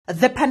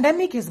The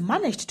pandemic has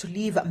managed to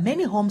leave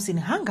many homes in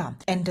hunger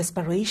and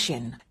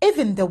desperation.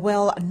 Even the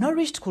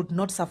well-nourished could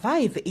not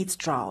survive its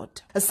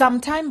drought. Some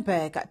time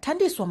back,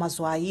 Thandiswa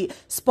Mazwai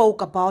spoke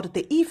about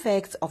the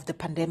effects of the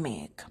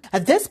pandemic.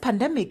 This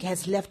pandemic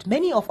has left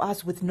many of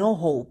us with no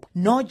hope,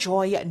 no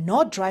joy,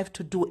 no drive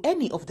to do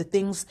any of the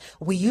things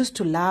we used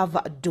to love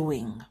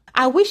doing.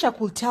 I wish I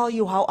could tell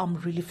you how I'm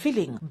really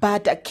feeling,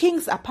 but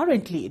kings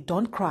apparently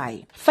don't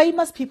cry.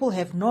 Famous people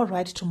have no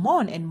right to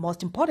mourn, and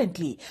most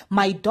importantly,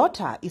 my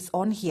daughter is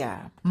on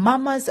here.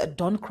 Mamas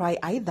don't cry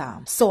either.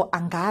 So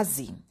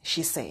angazi,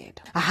 she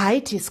said. Hi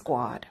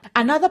T-Squad.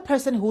 Another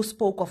person who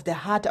spoke of the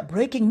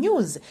heartbreaking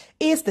news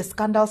is the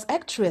Scandals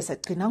actress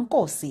Gcina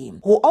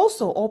Nkosi, who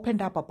also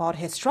opened up about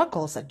her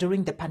struggles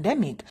during the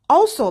pandemic,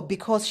 also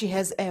because she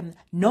has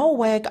no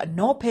work,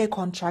 no pay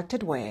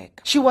contracted work.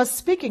 She was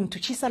speaking to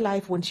Chisa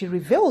Life when she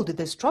revealed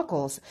the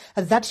struggles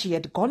that she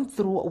had gone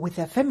through with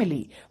her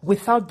family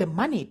without the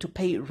money to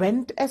pay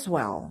rent as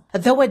well.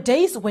 There were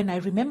days when I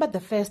remember the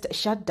first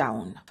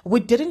shutdown. We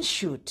didn't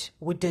shoot,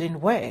 we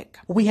didn't work.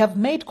 We have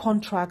made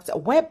contracts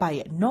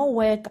whereby no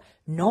work,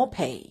 no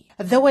pay.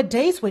 There were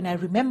days when I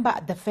remember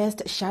the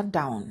first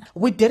shutdown.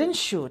 We didn't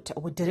shoot,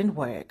 we didn't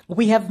work.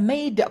 We have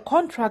made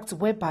contracts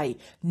whereby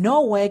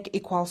no work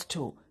equals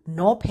to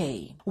no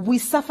pay. We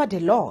suffered a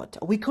lot.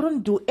 We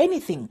couldn't do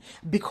anything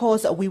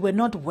because we were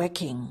not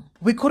working.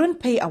 We couldn't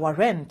pay our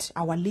rent,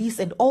 our lease,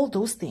 and all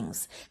those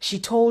things, she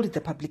told the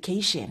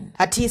publication.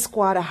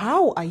 T-Squad,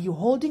 how are you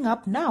holding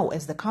up now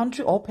as the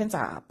country opens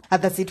up?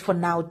 That's it for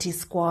now,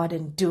 T-Squad,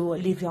 and do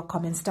leave your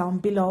comments down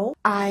below.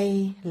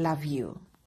 I love you.